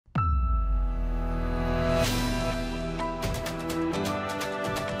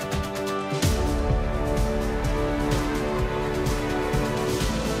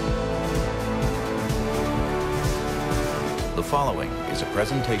following is a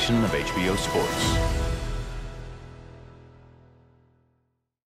presentation of HBO Sports.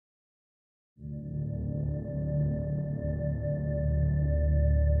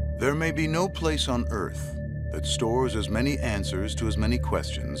 There may be no place on Earth that stores as many answers to as many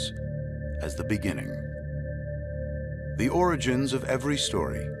questions as the beginning. The origins of every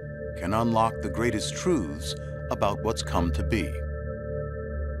story can unlock the greatest truths about what's come to be.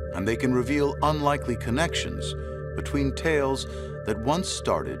 And they can reveal unlikely connections between tales that once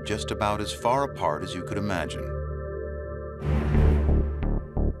started just about as far apart as you could imagine.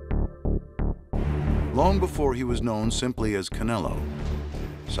 Long before he was known simply as Canelo,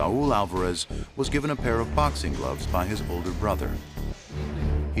 Saul Alvarez was given a pair of boxing gloves by his older brother.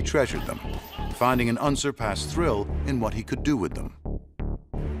 He treasured them, finding an unsurpassed thrill in what he could do with them.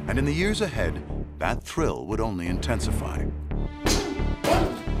 And in the years ahead, that thrill would only intensify.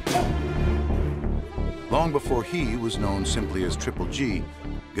 Long before he was known simply as Triple G,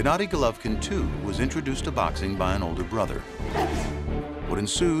 Gennady Golovkin too was introduced to boxing by an older brother. What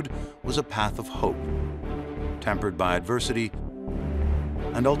ensued was a path of hope, tempered by adversity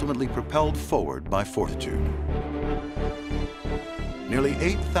and ultimately propelled forward by fortitude. Nearly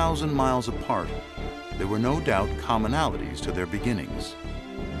 8,000 miles apart, there were no doubt commonalities to their beginnings.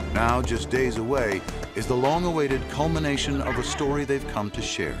 Now, just days away, is the long-awaited culmination of a story they've come to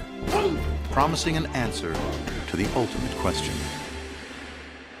share, promising an answer to the ultimate question.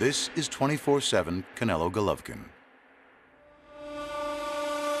 This is 24/7 Canelo Golovkin.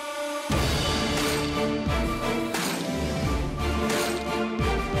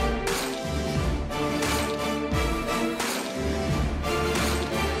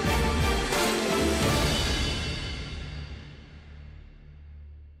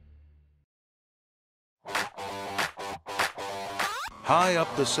 High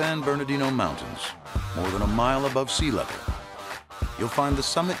up the San Bernardino Mountains, more than a mile above sea level, you'll find the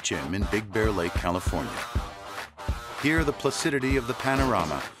Summit Gym in Big Bear Lake, California. Here, the placidity of the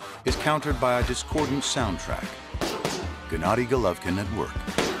panorama is countered by a discordant soundtrack. Gennady Golovkin at work.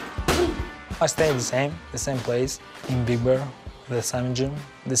 I stay in the same place, in Big Bear, the Summit Gym,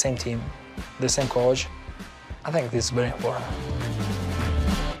 the same team, the same coach. I think this is very important.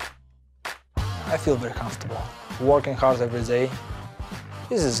 I feel very comfortable, working hard every day.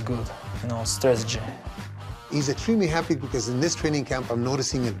 This is good, strategy. He's extremely happy because in this training camp, I'm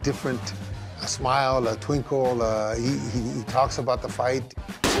noticing a different smile, a twinkle. He talks about the fight.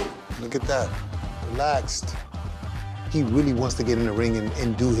 Look at that, relaxed. He really wants to get in the ring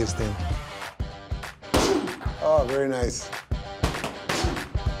and do his thing. Oh, very nice.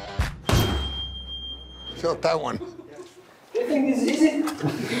 Felt that one. You think this is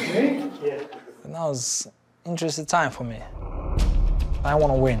easy? Yeah. Now it's interesting time for me. I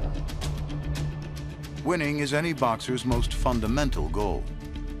want to win. Winning is any boxer's most fundamental goal.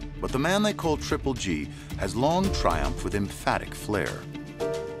 But the man they call Triple G has long triumphed with emphatic flair.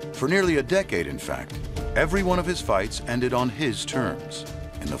 For nearly a decade, in fact, every one of his fights ended on his terms,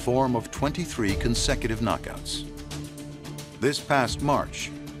 in the form of 23 consecutive knockouts. This past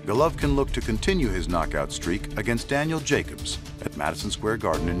March, Golovkin looked to continue his knockout streak against Daniel Jacobs at Madison Square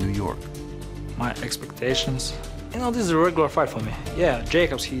Garden in New York. My expectations, this is a regular fight for me. Yeah,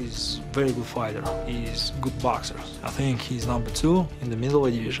 Jacobs, he's a very good fighter. He's a good boxer. I think he's #2 in the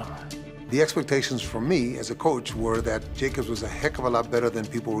middleweight division. The expectations from me as a coach were that Jacobs was a heck of a lot better than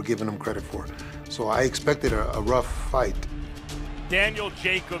people were giving him credit for. So I expected a rough fight. Daniel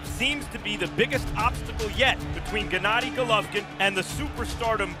Jacobs seems to be the biggest obstacle yet between Gennady Golovkin and the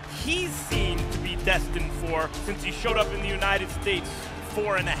superstardom he's seen to be destined for since he showed up in the United States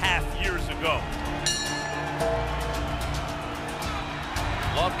 4.5 years ago.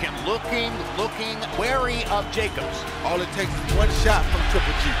 Golovkin looking wary of Jacobs. All it takes is one shot from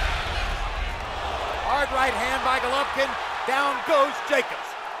Triple G. Hard right hand by Golovkin. Down goes Jacobs.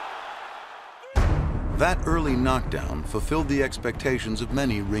 That early knockdown fulfilled the expectations of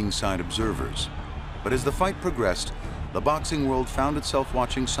many ringside observers. But as the fight progressed, the boxing world found itself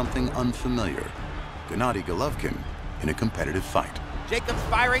watching something unfamiliar. Gennady Golovkin in a competitive fight. Jacobs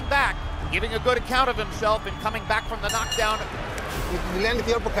firing back, giving a good account of himself and coming back from the knockdown. You landed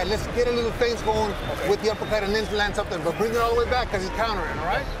the uppercut. Let's get a little things going with the uppercut and then land something, but bring it all the way back because he's countering, all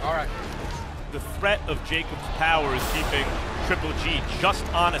right? All right. The threat of Jacobs' power is keeping Triple G just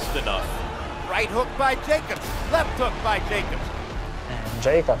honest enough. Right hook by Jacobs, left hook by Jacobs. And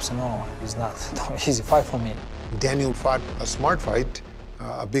Jacobs, it's not an easy fight for me. Daniel fought a smart fight,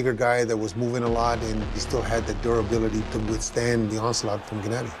 a bigger guy that was moving a lot, and he still had the durability to withstand the onslaught from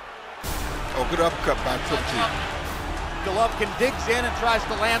Gennady. Oh, good uppercut by Triple G. Golovkin digs in and tries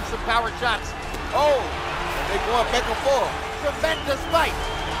to land some power shots. Oh, they go up back and forth. tremendous fight.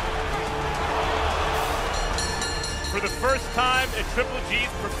 For the first time in Triple G's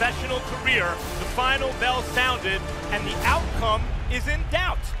professional career, the final bell sounded, and the outcome is in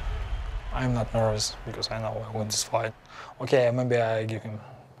doubt. I'm not nervous because I know I win this fight. Okay, maybe I give him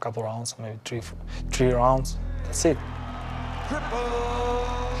a couple rounds, maybe three rounds. That's it.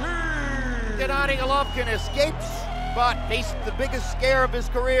 Gennady Golovkin escapes, but faced the biggest scare of his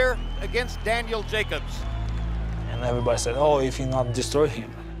career against Daniel Jacobs. And everybody said, oh, if you not destroy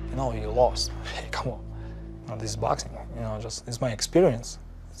him, you know, you lost. Hey, come on. You know, this is boxing, you know, just it's my experience.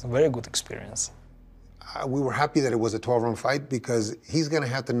 It's a very good experience. We were happy that it was a 12-round fight because he's going to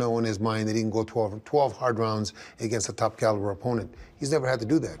have to know in his mind that he can go 12 hard rounds against a top-caliber opponent. He's never had to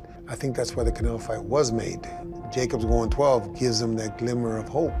do that. I think that's why the Canelo fight was made. Jacobs going 12 gives him that glimmer of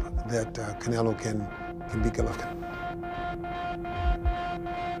hope that Canelo can beat Golovkin.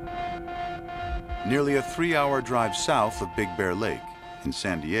 Nearly a 3-hour drive south of Big Bear Lake in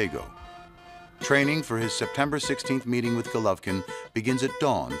San Diego. Training for his September 16th meeting with Golovkin begins at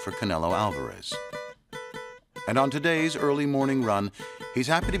dawn for Canelo Alvarez. And on today's early morning run, he's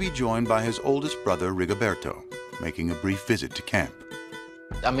happy to be joined by his oldest brother, Rigoberto, making a brief visit to camp.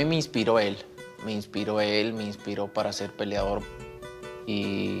 A mí me inspiró él, me inspiró para ser peleador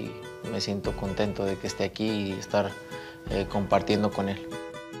y me siento contento de que esté aquí y estar compartiendo con él.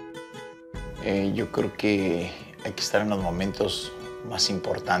 Yo creo que hay que estar en los momentos más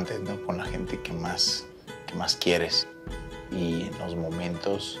importantes, ¿no? Con la gente que más quieres, y en los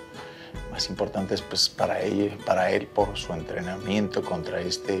momentos más importantes pues para él por su entrenamiento contra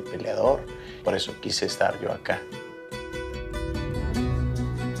este peleador. Por eso quise estar yo acá.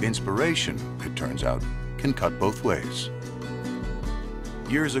 Inspiration, it turns out, can cut both ways.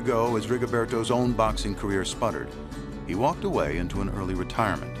 Years ago, as Rigoberto's own boxing career sputtered, he walked away into an early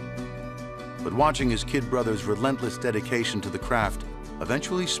retirement. But watching his kid brother's relentless dedication to the craft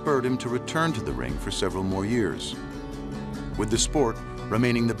eventually spurred him to return to the ring for several more years, with the sport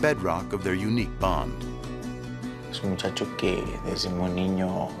remaining the bedrock of their unique bond. Es un muchacho que desde muy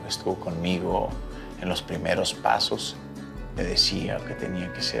niño estuvo conmigo en los primeros pasos. Me decía que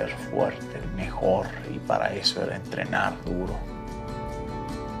tenía que ser fuerte, el mejor, y para eso era entrenar duro.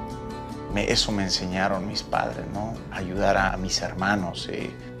 Eso me enseñaron mis padres, ¿no? Ayudar a mis hermanos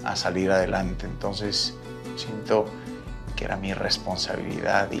a salir adelante. Entonces siento que era mi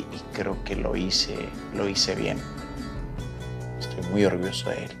responsabilidad y creo que lo hice bien. Estoy muy orgulloso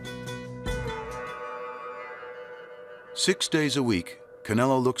de él. 6 days a week,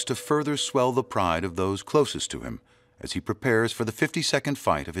 Canelo looks to further swell the pride of those closest to him as he prepares for the 52nd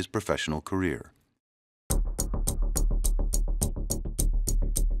fight of his professional career.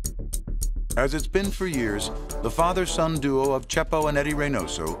 As it's been for years, the father-son duo of Chepo and Eddie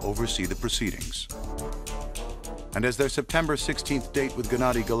Reynoso oversee the proceedings. And as their September 16th date with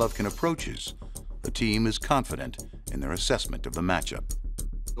Gennady Golovkin approaches, the team is confident in their assessment of the matchup.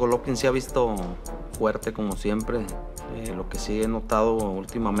 Golovkin se ha visto fuerte como siempre. Lo que sí he notado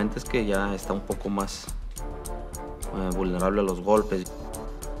últimamente es que ya está un poco más vulnerable a los golpes.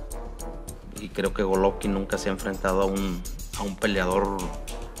 Y creo que Golovkin nunca se ha enfrentado a un peleador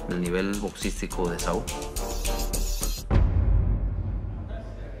del nivel boxístico de Saúl.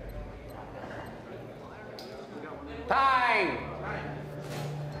 Time!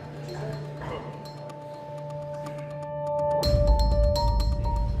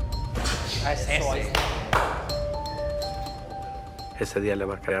 Ese día le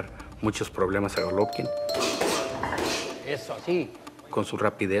va a crear muchos problemas a Golovkin. Eso, sí. Con su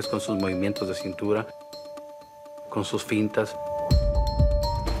rapidez, con sus movimientos de cintura, con sus fintas,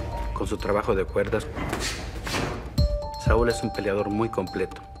 con su trabajo de cuerdas. Saúl es un peleador muy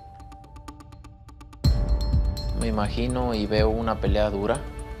completo. Me imagino y veo una pelea dura,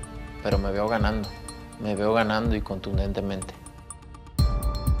 pero me veo ganando. Me veo ganando y contundentemente.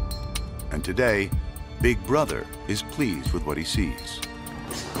 And today, Big Brother is pleased with what he sees.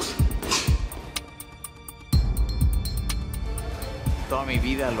 Toda mi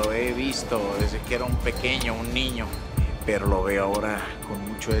vida lo he visto desde que era un pequeño, un niño, pero lo veo ahora con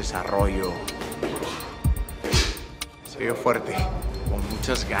mucho desarrollo. Se ve fuerte, con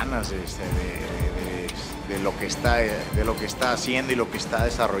muchas ganas de lo que está haciendo y lo que está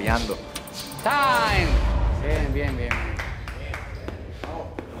desarrollando. Time! Bien, bien, bien.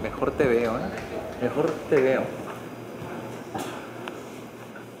 Mejor te veo, ¿eh? Mejor te veo.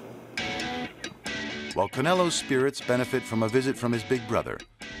 While Canelo's spirits benefit from a visit from his big brother,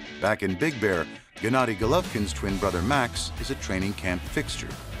 back in Big Bear, Gennady Golovkin's twin brother Max is a training camp fixture.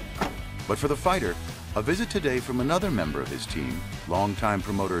 But for the fighter, a visit today from another member of his team, longtime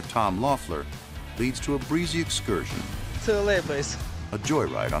promoter Tom Loeffler, leads to a breezy excursion to the lake, please. A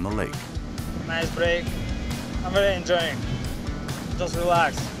joyride on the lake. Nice break. I'm very enjoying. Just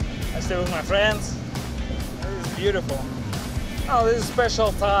relax. I stay with my friends. This is beautiful. Oh, this is a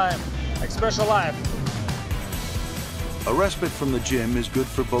special time, like special life. A respite from the gym is good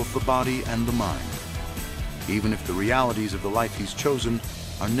for both the body and the mind, even if the realities of the life he's chosen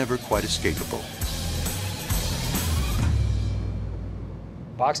are never quite escapable.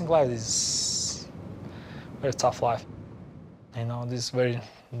 Boxing life is a very tough life. You know, this is very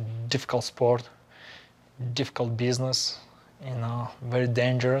difficult sport, difficult business, you know, very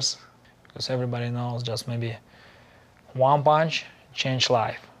dangerous, because everybody knows just maybe one punch change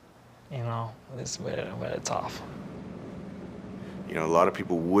life. You know, it's very, very tough. You know, a lot of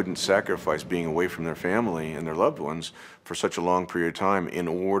people wouldn't sacrifice being away from their family and their loved ones for such a long period of time in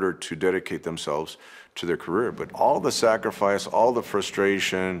order to dedicate themselves to their career. But all the sacrifice, all the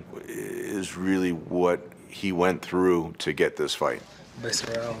frustration is really what he went through to get this fight. Best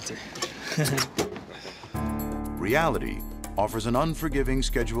reality. Reality offers an unforgiving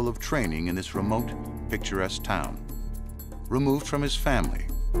schedule of training in this remote, picturesque town. Removed from his family.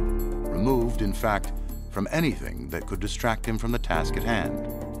 Removed, in fact, from anything that could distract him from the task at hand.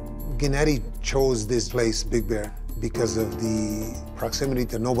 Gennady chose this place, Big Bear, because of the proximity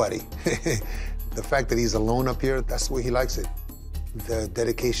to nobody. The fact that he's alone up here, that's the way he likes it. The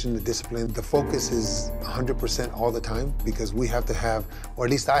dedication, the discipline, the focus is 100% all the time, because we have to have, or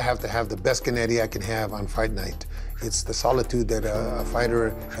at least I have to have, the best Gennady I can have on fight night. It's the solitude that a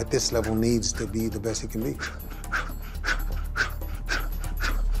fighter at this level needs to be the best he can be.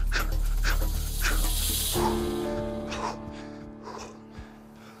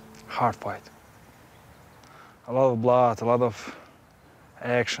 Hard fight. A lot of blood, a lot of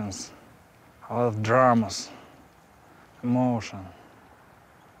actions, a lot of dramas, emotion.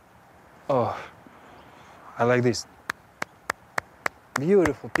 Oh, I like this.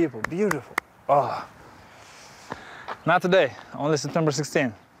 Beautiful people, beautiful. Oh. Not today, only September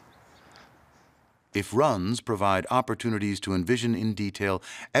 16th. If runs provide opportunities to envision in detail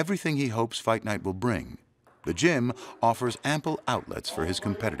everything he hopes Fight Night will bring, the gym offers ample outlets for his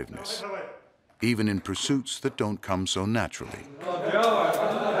competitiveness, even in pursuits that don't come so naturally.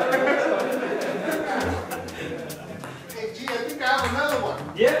 Hey, G, I think I have another one.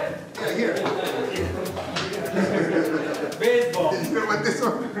 Yeah? Yeah, here. Baseball. You know about this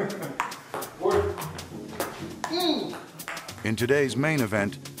one? In today's main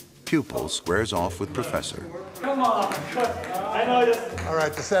event, pupil squares off with professor. Come on. I know this. All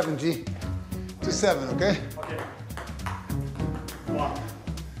right, to 7, G. To 7, okay? Okay. 1.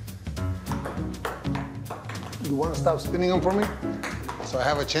 You want to stop spinning them for me? So I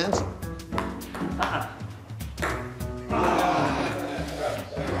have a chance?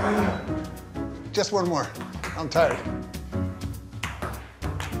 Just one more. I'm tired.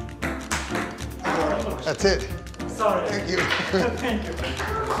 That's it. Sorry. Thank you. Thank you.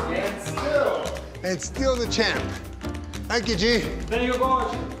 And still the champ. Thank you, G. There you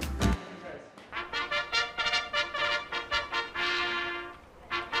go.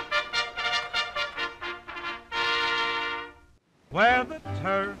 Where the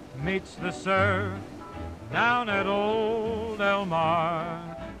turf meets the surf, down at old El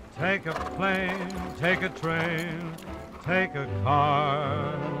Mar. Take a plane, take a train, take a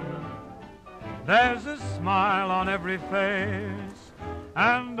car. There's a smile on every face,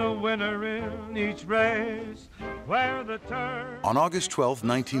 and a winner in each race. Where the turf... On August 12,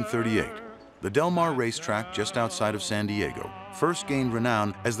 1938, the Del Mar racetrack just outside of San Diego first gained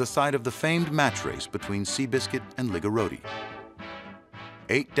renown as the site of the famed match race between Seabiscuit and Ligarodi.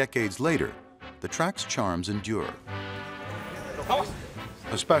 8 decades later, the track's charms endure,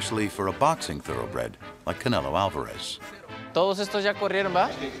 especially for a boxing thoroughbred like Canelo Alvarez. Todos estos ya corrieron, ¿va?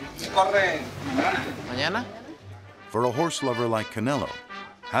 Corren. ¿Mañana? For a horse lover like Canelo,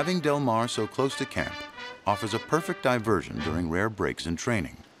 having Del Mar so close to camp offers a perfect diversion during rare breaks in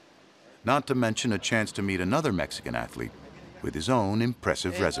training. Not to mention a chance to meet another Mexican athlete with his own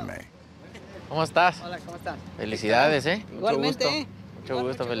impressive resume. ¿Cómo estás? Hola, ¿cómo estás? Felicidades, ¿eh? Igualmente. Mucho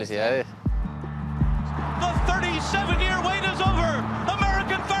gusto, felicidades. The 37-year wait is over.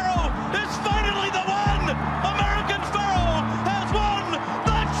 American Pharaoh is finally the one. American Pharaoh has won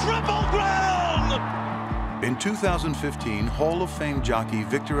the Triple Crown. In 2015, Hall of Fame jockey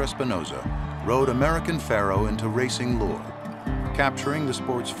Victor Espinoza rode American Pharaoh into racing lore, capturing the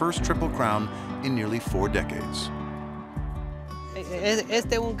sport's first Triple Crown in nearly 4 decades.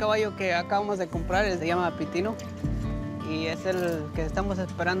 Este es un caballo que acabamos de comprar, se llama Pitino, y es el que estamos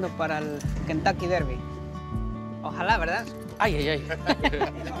esperando para el Kentucky Derby. Ojalá, ¿verdad? Ay, ay, ay.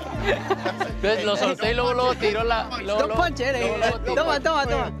 Entonces lo solté y luego tiró la... Don't punch it. Toma.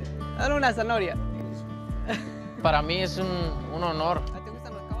 Dale una zanahoria. Para mí es un honor.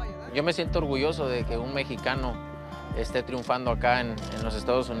 Yo me siento orgulloso de que un mexicano esté triunfando acá en los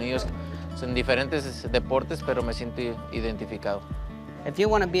Estados Unidos. En diferentes deportes, pero me siento identificado. If you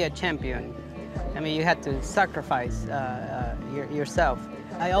want to be a champion, I mean, you have to sacrifice yourself.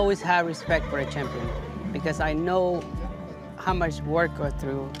 I always have respect for a champion because I know how much work goes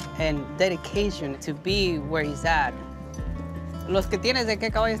through and dedication to be where he's at. ¿Los que tienes, de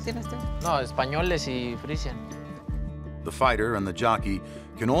qué caballos tienes tú? No, españoles y frisian. The fighter and the jockey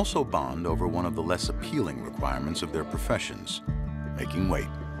can also bond over one of the less appealing requirements of their professions, making weight.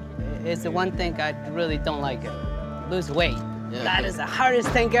 It's the one thing I really don't like it. Lose weight. Yeah. That is the hardest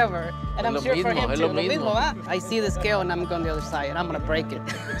thing ever. And I'm sure for him too. Lo mismo, ¿va? I see the scale and I'm going the other side and I'm going to break it.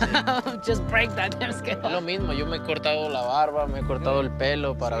 Just break that damn scale. Es lo mismo, yo me he cortado la barba, me he cortado el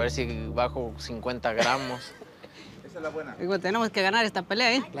pelo para ver si bajo 50 gramos. Esa es la buena. Digo, tenemos que ganar esta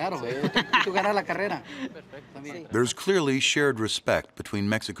pelea, ¿eh? Claro, tú ganas la carrera. There's clearly shared respect between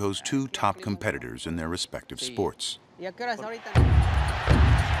Mexico's two top competitors in their respective sports. ¿Y a qué horas ahorita?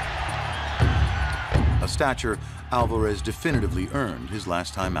 A stature Alvarez definitively earned his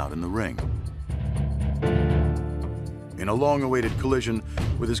last time out in the ring. In a long-awaited collision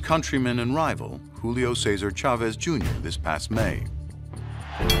with his countryman and rival, Julio Cesar Chavez Jr. this past May.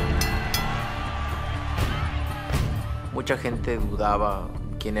 Mucha gente dudaba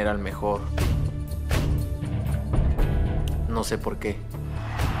quién era el mejor. No sé por qué.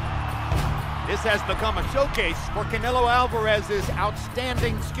 This has become a showcase for Canelo Alvarez's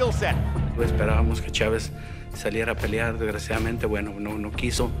outstanding skill set. Esperábamos que Chávez saliera a pelear, desgraciadamente, bueno, no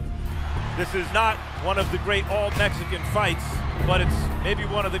quiso. This is not one of the great all-Mexican fights, but it's maybe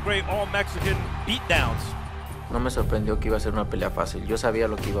one of the great all-Mexican beatdowns. No me sorprendió que iba a ser una pelea fácil. Yo sabía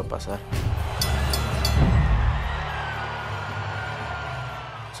lo que iba a pasar.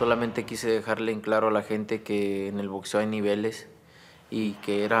 Solamente quise dejarle en claro a la gente que en el boxeo hay niveles y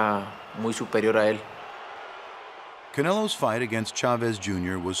que era muy superior a él. Canelo's fight against Chavez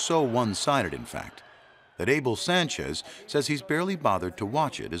Jr. was so one-sided, in fact, that Abel Sanchez says he's barely bothered to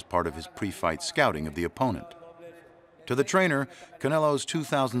watch it as part of his pre-fight scouting of the opponent. To the trainer, Canelo's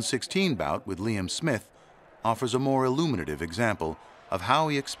 2016 bout with Liam Smith offers a more illuminative example of how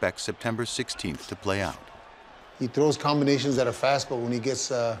he expects September 16th to play out. He throws combinations that are fast, but when he gets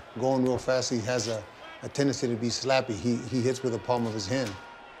going real fast, he has a tendency to be slappy. He hits with the palm of his hand.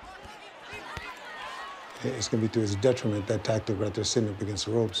 It's going to be to his detriment, that tactic right there, sitting up against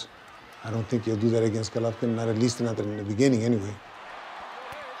the ropes. I don't think he'll do that against Golovkin, not at least not in the beginning anyway.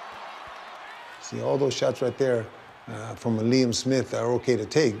 See, all those shots right there from a Liam Smith are okay to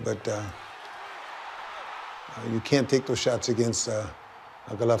take, but you can't take those shots against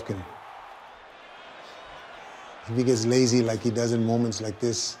Golovkin. If he gets lazy like he does in moments like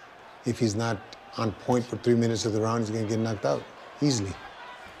this, if he's not on point for 3 minutes of the round, he's going to get knocked out easily.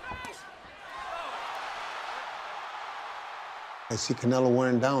 I see Canelo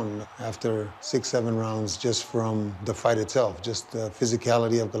wearing down after 6-7 rounds just from the fight itself, just the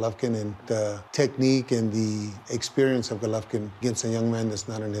physicality of Golovkin and the technique and the experience of Golovkin against a young man that's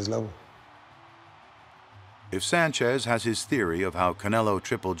not on his level. If Sanchez has his theory of how Canelo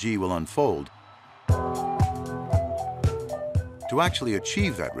Triple G will unfold, to actually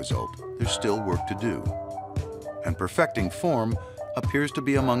achieve that result, there's still work to do. And perfecting form appears to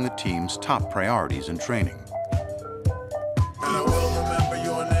be among the team's top priorities in training. And I will remember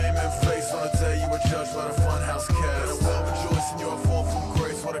your name and face on the day you were judged by the funhouse cast. And I will rejoice in your fall from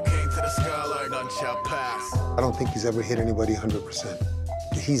grace when I came to the sky like none shall pass. I don't think he's ever hit anybody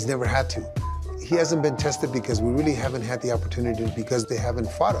 100%. He's never had to. He hasn't been tested because we really haven't had the opportunity because they haven't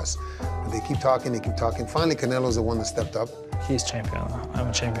fought us. They keep talking, they keep talking. Finally, Canelo's the one that stepped up. He's champion. I'm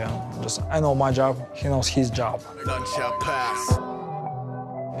a champion. I know my job. He knows his job. None shall pass.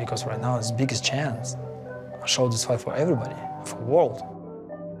 Because right now it's the biggest chance. I show this fight for everybody, for the world.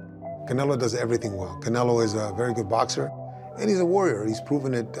 Canelo does everything well. Canelo is a very good boxer, and he's a warrior. He's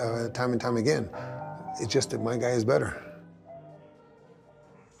proven it time and time again. It's just that my guy is better.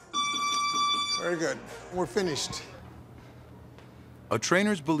 Very good. We're finished. A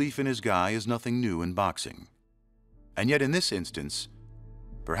trainer's belief in his guy is nothing new in boxing. And yet in this instance,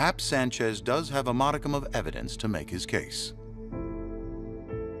 perhaps Sanchez does have a modicum of evidence to make his case.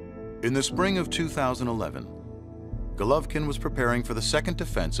 In the spring of 2011, Golovkin was preparing for the second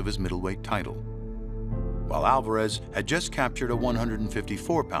defense of his middleweight title, while Alvarez had just captured a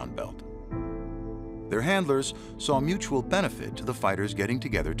 154-pound belt. Their handlers saw mutual benefit to the fighters getting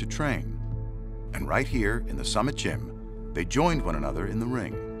together to train. And right here in the Summit Gym, they joined one another in the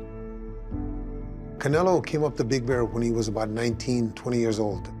ring. Canelo came up to Big Bear when he was about 19, 20 years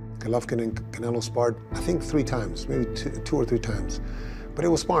old. Golovkin and Canelo sparred, I think 3 times, maybe two or three times. But it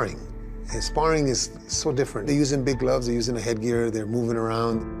was sparring. And sparring is so different. They're using big gloves, they're using a headgear, they're moving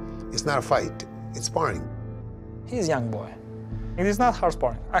around. It's not a fight, it's sparring. He's a young boy. It is not hard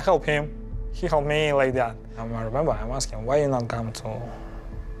sparring. I help him, he helped me like that. I remember I asked him, why you not come to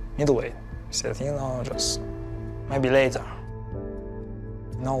middleweight? He said, you know, just maybe later.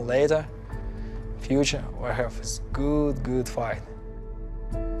 You know, later, future, we have this good fight.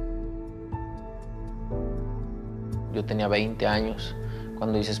 Yo tenía 20 años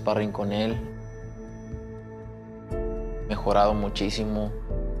cuando hice sparring con él. Mejorado muchísimo,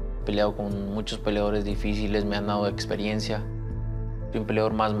 peleado con muchos peleadores difíciles, me han dado experiencia. Soy un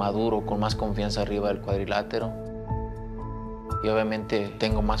peleador más maduro, con más confianza arriba del cuadrilátero. Y obviamente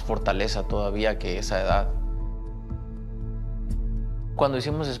tengo más fortaleza todavía que esa edad. Cuando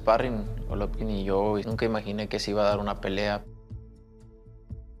hicimos sparring, Golovkin y yo, nunca imaginé que se iba a dar una pelea.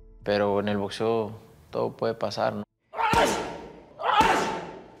 Pero en el boxeo todo puede pasar, ¿no?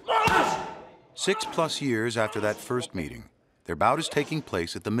 6+ years after that first meeting, their bout is taking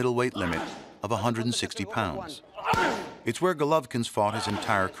place at the middleweight limit of 160 pounds. It's where Golovkin's fought his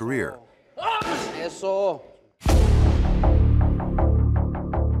entire career. Eso.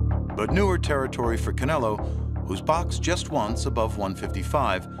 But newer territory for Canelo, who's boxed just once above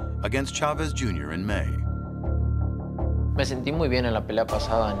 155 against Chavez Jr. in May. Me sentí muy bien en la pelea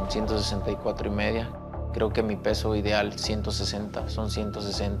pasada, en 164 y media. Creo que mi peso ideal 160, son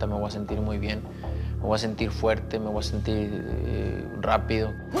 160, me voy a sentir muy bien. Me voy a sentir fuerte, me voy a sentir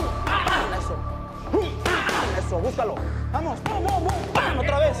rápido. Eso. Eso, búscalo. Vamos, ¡pam!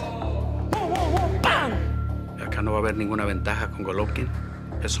 Otra vez. ¡Pam! Acá no va a haber ninguna ventaja con Golovkin.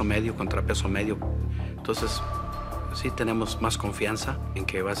 Peso medio contra peso medio. Entonces, sí tenemos más confianza en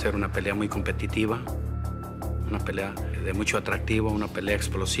que va a ser una pelea muy competitiva, una pelea de mucho atractivo, una pelea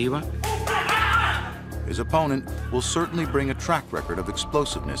explosiva. His opponent will certainly bring a track record of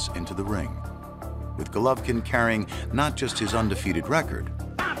explosiveness into the ring, with Golovkin carrying not just his undefeated record,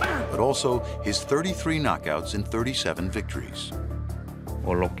 but also his 33 knockouts and 37 victories.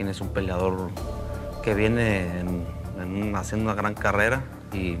 Golovkin es un peleador que viene haciendo una gran carrera,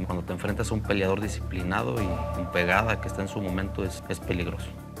 y cuando te enfrentas a un peleador disciplinado y con pegada que está en su momento es peligroso.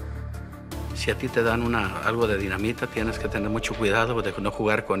 Si a ti te dan algo de dinamita, tienes que tener mucho cuidado de no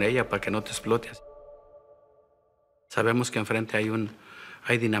jugar con ella para que no te explotes. Sabemos que enfrente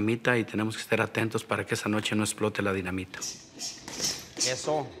hay dinamita y tenemos que estar atentos para que esa noche no explote la dinamita.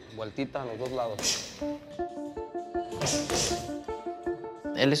 Eso, vueltita a los dos lados.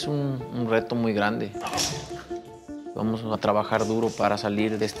 Él es un reto muy grande. Vamos a trabajar duro para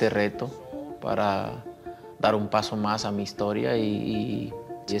salir de este reto, para dar un paso más a mi historia y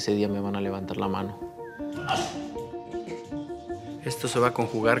ese día me van a levantar la mano. Esto se va a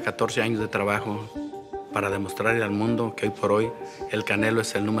conjugar 14 años de trabajo para demostrarle al mundo que hoy por hoy el Canelo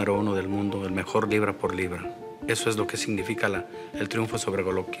es el número 1 del mundo, el mejor libra por libra. Eso es lo que significa el triunfo sobre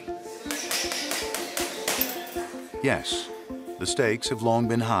Golovkin. Yes, the stakes have long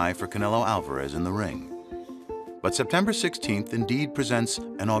been high for Canelo Alvarez in the ring. But September 16th indeed presents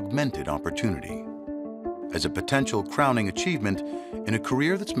an augmented opportunity as a potential crowning achievement in a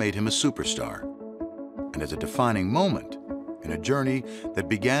career that's made him a superstar, and as a defining moment in a journey that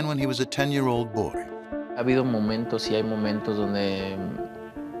began when he was a 10-year-old boy. Ha habido momentos y hay momentos donde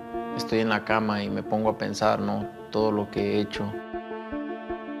estoy en la cama y me pongo a pensar, ¿no? Todo lo que he hecho.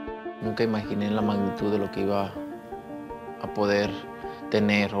 Nunca imaginé la magnitud de lo que iba a poder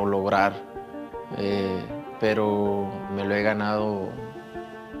tener o lograr, pero me lo he ganado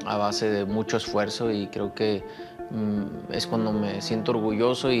a base de mucho esfuerzo y creo que es cuando me siento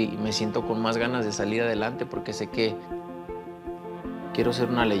orgulloso y me siento con más ganas de salir adelante porque sé que quiero ser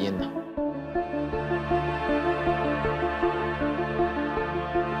una leyenda.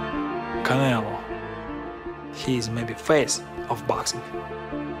 Canelo, he's maybe face of boxing.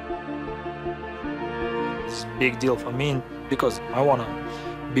 It's a big deal for me because I want a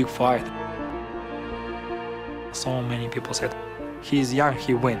big fight. So many people said, he's young,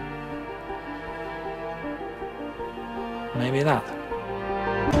 he win. Maybe not.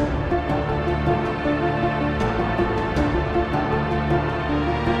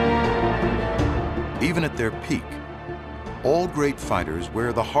 Even at their peak, all great fighters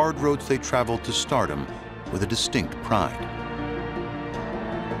wear the hard roads they traveled to stardom with a distinct pride.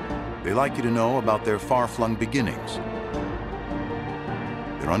 They like you to know about their far-flung beginnings,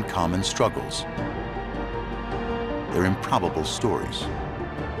 their uncommon struggles, their improbable stories.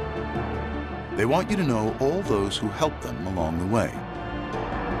 They want you to know all those who helped them along the way.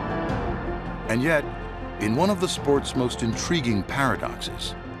 And yet, in one of the sport's most intriguing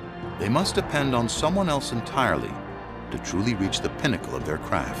paradoxes, they must depend on someone else entirely to truly reach the pinnacle of their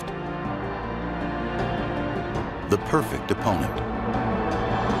craft. The perfect opponent.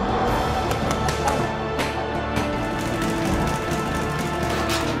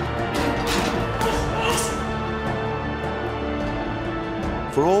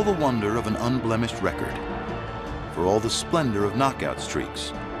 For all the wonder of an unblemished record, for all the splendor of knockout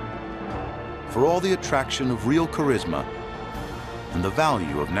streaks, for all the attraction of real charisma and the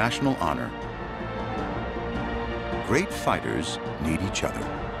value of national honor, great fighters need each other.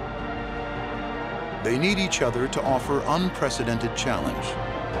 They need each other to offer unprecedented challenge,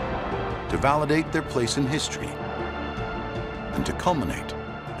 to validate their place in history, and to culminate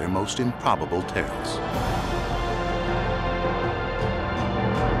their most improbable tales.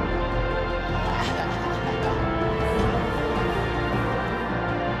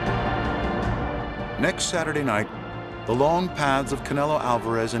 Next Saturday night, the long paths of Canelo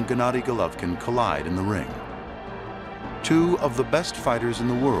Alvarez and Gennady Golovkin collide in the ring. Two of the best fighters in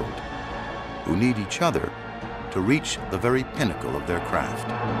the world who need each other to reach the very pinnacle of their craft.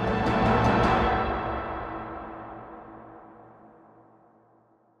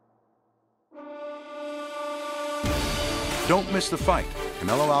 Don't miss the fight.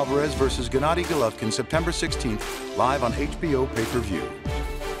 Canelo Alvarez versus Gennady Golovkin, September 16th, live on HBO Pay-Per-View.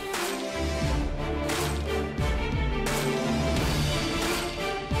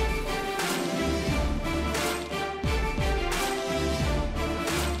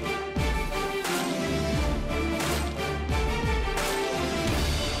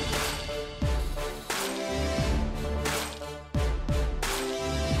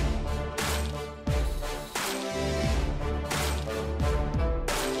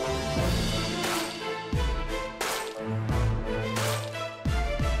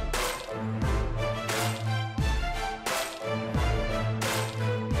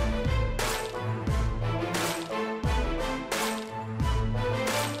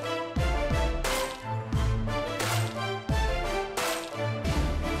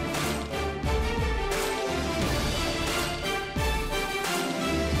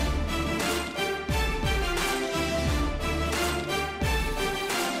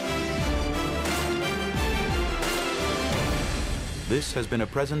 This has been a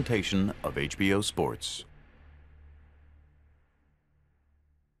presentation of HBO Sports.